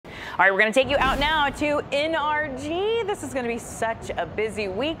All right, we're going to take you out now to NRG. This is going to be such a busy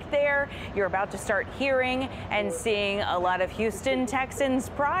week there. You're about to start hearing and seeing a lot of Houston Texans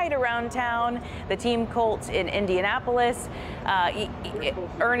pride around town. The team Colts in Indianapolis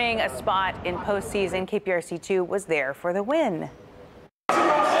earning a spot in postseason. KPRC2 was there for the win.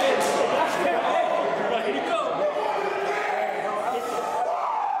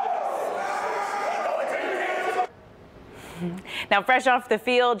 Now, fresh off the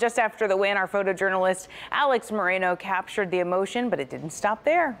field, just after the win, our photojournalist Alex Moreno captured the emotion, but it didn't stop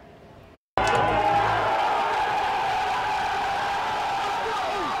there.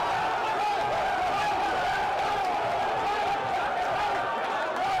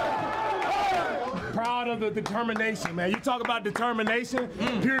 Proud of the determination, man. You talk about determination,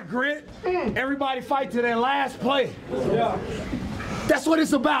 pure grit. Everybody fight to their last play. Yeah. That's what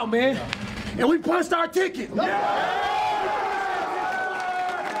it's about, man. And we punched our ticket. Yeah.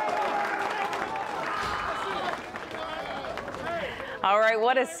 All right,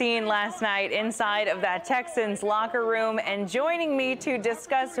 what a scene last night inside of that Texans locker room. And joining me to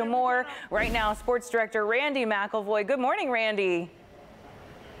discuss some more right now, Sports Director Randy McElvoy. Good morning, Randy.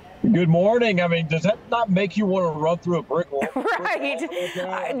 Good morning. I mean, does that not make you want to run through a brick wall? Right.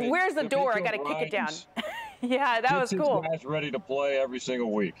 Where's the door? I got to kick it down. Yeah, that was cool. Guys ready to play every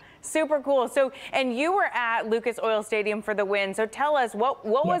single week. Super cool. So, and you were at Lucas Oil Stadium for the win. So tell us, what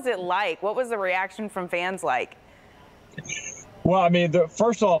was it like? What was the reaction from fans like? Well, I mean,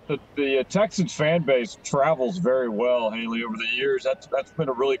 first off, the Texans fan base travels very well, Haley, over the years. That's been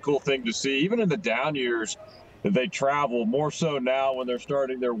a really cool thing to see. Even in the down years, they travel more so now when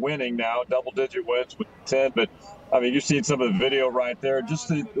they're winning now, double-digit wins with 10. But, I mean, you've seen some of the video right there. Just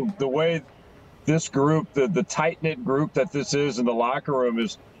the way this group, the tight-knit group that this is in the locker room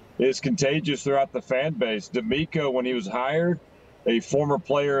is contagious throughout the fan base. D'Amico, when he was hired, a former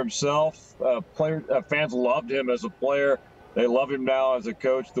player himself, fans loved him as a player. They love him now as a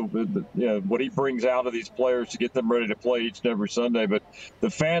coach, what he brings out of these players to get them ready to play each and every Sunday. But the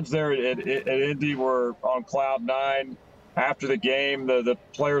fans there at Indy were on cloud nine after the game. The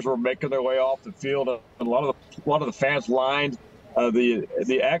players were making their way off the field. A lot of the fans lined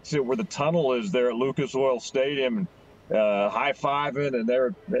the exit where the tunnel is there at Lucas Oil Stadium, high-fiving, and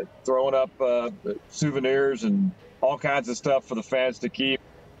they're throwing up souvenirs and all kinds of stuff for the fans to keep.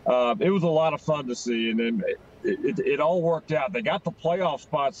 It was a lot of fun to see, and then it all worked out. They got the playoff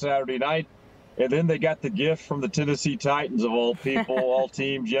spot Saturday night, and then they got the gift from the Tennessee Titans, of all people, all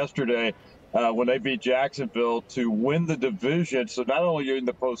teams, yesterday when they beat Jacksonville to win the division. So not only are you in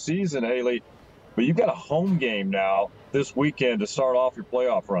the postseason, Haley, but you've got a home game now this weekend to start off your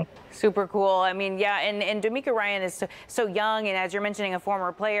playoff run. Super cool. I mean, yeah, and D'Amico Ryan is so young, and as you're mentioning, a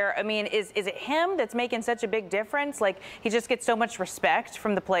former player. I mean, is it him that's making such a big difference? Like, he just gets so much respect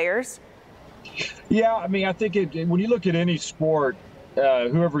from the players? Yeah, I mean, I think when you look at any sport,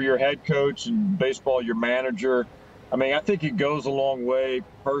 whoever your head coach, in baseball, your manager, I mean, I think it goes a long way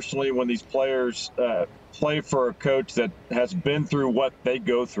personally when these players play for a coach that has been through what they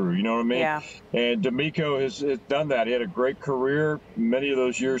go through. You know what I mean? Yeah. And D'Amico has done that. He had a great career, many of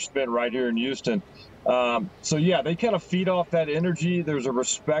those years spent right here in Houston. So, yeah, they kind of feed off that energy. There's a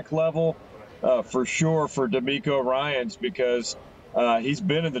respect level for sure for D'Amico Ryans because he's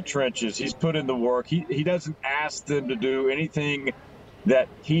been in the trenches. He's put in the work. He doesn't ask them to do anything that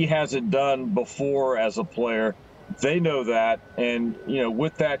he hasn't done before as a player. They know that, and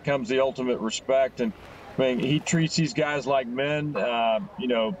with that comes the ultimate respect. And I mean, he treats these guys like men. They're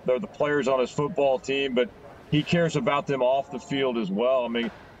the players on his football team, but he cares about them off the field as well. I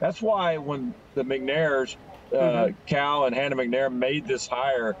mean, that's why when the McNairs, Cal and Hannah McNair, made this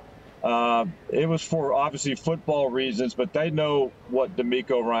hire, it was for obviously football reasons, but they know what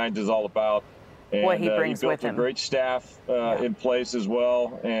D'Amico Ryans is all about. And what he brings with him. He built a great staff in place as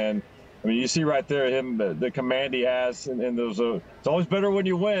well. And I mean, you see right there the command he has, and those. It's always better when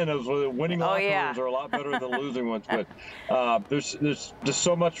you win. Those winning locker rooms are a lot better than losing ones. But there's just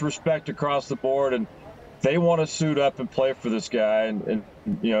so much respect across the board, and they want to suit up and play for this guy, and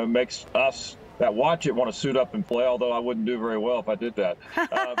it makes us that watch it want to suit up and play. Although I wouldn't do very well if I did that.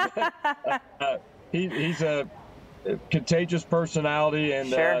 He's a contagious personality,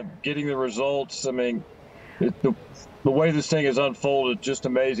 and getting the results. I mean, the way this thing has unfolded, just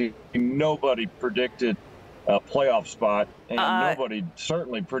amazing. Nobody predicted a playoff spot, and nobody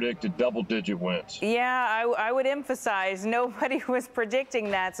certainly predicted double-digit wins. Yeah, I would emphasize nobody was predicting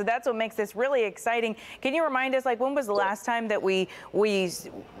that, so that's what makes this really exciting. Can you remind us, like, when was the last time that we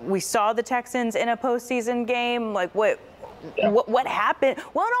saw the Texans in a postseason game? Like, what happened?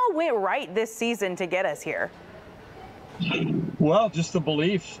 What all went right this season to get us here? Well, just the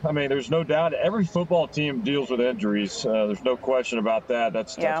belief. I mean, there's no doubt every football team deals with injuries. There's no question about that.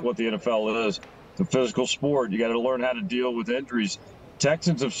 That's what the NFL is. It's a physical sport. You got to learn how to deal with injuries.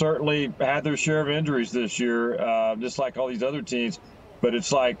 Texans have certainly had their share of injuries this year, just like all these other teams. But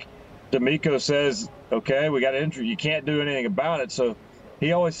it's like D'Amico says, okay, we got an injury. You can't do anything about it. So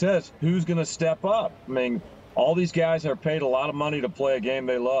he always says, who's going to step up? I mean, all these guys are paid a lot of money to play a game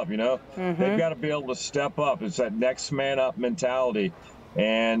they love, you know? They've got to be able to step up. It's that next man up mentality.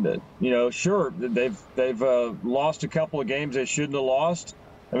 And, you know, sure, they've lost a couple of games they shouldn't have lost.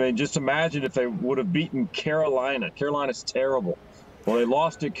 I mean, just imagine if they would have beaten Carolina. Carolina's terrible. Well, they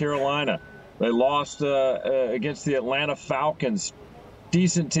lost at Carolina. They lost against the Atlanta Falcons.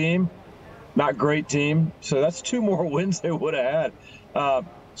 Decent team, not great team. So that's 2 more wins they would have had.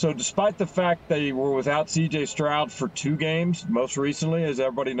 So despite the fact they were without C.J. Stroud for 2 games, most recently, as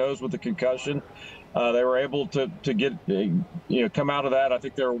everybody knows, with the concussion, they were able to get, come out of that. I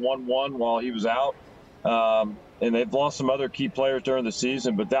think they were 1-1 while he was out. And they've lost some other key players during the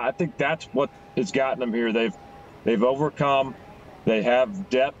season, but I think that's what has gotten them here. They've overcome. They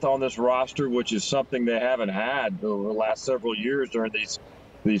have depth on this roster, which is something they haven't had over the last several years during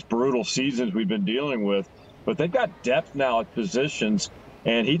these brutal seasons we've been dealing with. But they've got depth now at positions.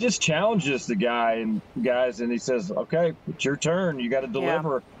 And he just challenges the guys, and he says, okay, it's your turn. You got to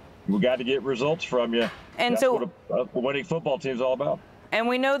deliver. We got to get results from you. And that's what a winning football team is all about. And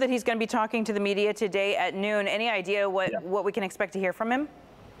we know that he's going to be talking to the media today at noon. Any idea what we can expect to hear from him?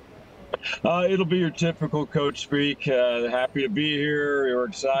 It'll be your typical coach speak. Happy to be here. We're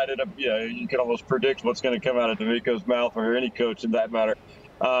excited. You can almost predict what's going to come out of D'Amico's mouth, or any coach in that matter.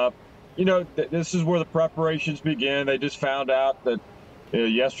 This is where the preparations begin. They just found out that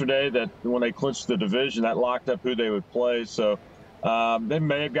yesterday that when they clinched the division, that locked up who they would play. So they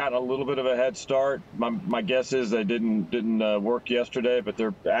may have gotten a little bit of a head start. My guess is they didn't work yesterday, but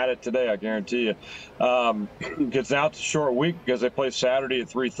they're at it today, I guarantee you. Because now it's a short week because they play Saturday at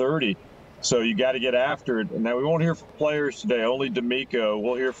 3:30. So you got to get after it. And now we won't hear from players today, only D'Amico.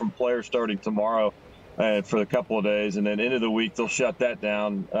 We'll hear from players starting tomorrow for a couple of days. And then into the week, they'll shut that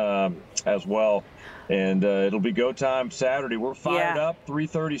down as well. And it'll be go time Saturday. We're fired up.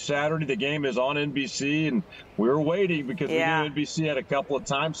 3:30 Saturday. The game is on NBC, and we were waiting because we knew NBC had a couple of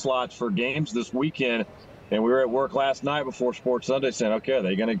time slots for games this weekend. And we were at work last night before Sports Sunday saying, okay, are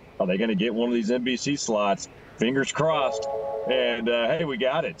they gonna get one of these NBC slots? Fingers crossed. And hey, we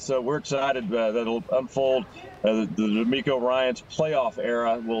got it. So we're excited that it'll unfold. The D'Amico Ryans playoff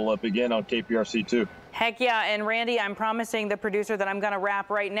era will begin on KPRC2. Heck yeah. And Randy, I'm promising the producer that I'm going to wrap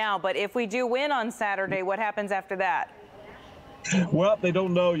right now. But if we do win on Saturday, what happens after that? Well, they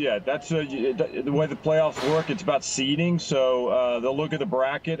don't know yet. That's the way the playoffs work. It's about seeding. So they'll look at the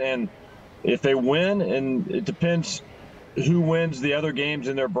bracket, and if they win, and it depends who wins the other games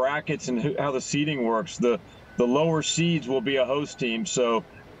in their brackets and how the seeding works. The lower seeds will be a host team. So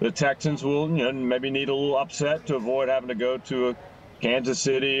the Texans will maybe need a little upset to avoid having to go to a Kansas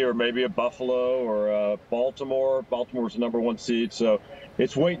City or maybe a Buffalo or Baltimore. Baltimore's the #1 seed. So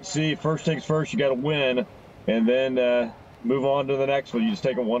it's wait and see. First things first, you got to win, and then move on to the next one. You just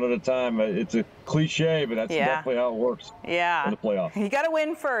take them one at a time. It's a cliche, but that's definitely how it works in the playoffs. You got to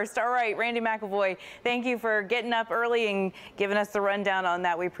win first. All right, Randy McIlvoy, thank you for getting up early and giving us the rundown on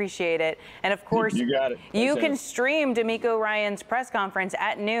that. We appreciate it. And, of course, you got it. You can stream D'Amico Ryan's press conference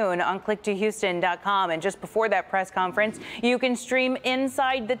at noon on click2houston.com. And just before that press conference, you can stream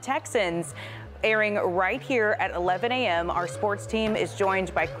Inside the Texans, airing right here at 11 a.m. Our sports team is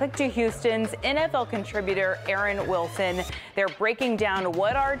joined by Click to Houston's NFL contributor, Aaron Wilson. They're breaking down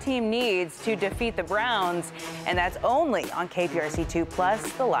what our team needs to defeat the Browns, and that's only on KPRC2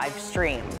 Plus, the live stream.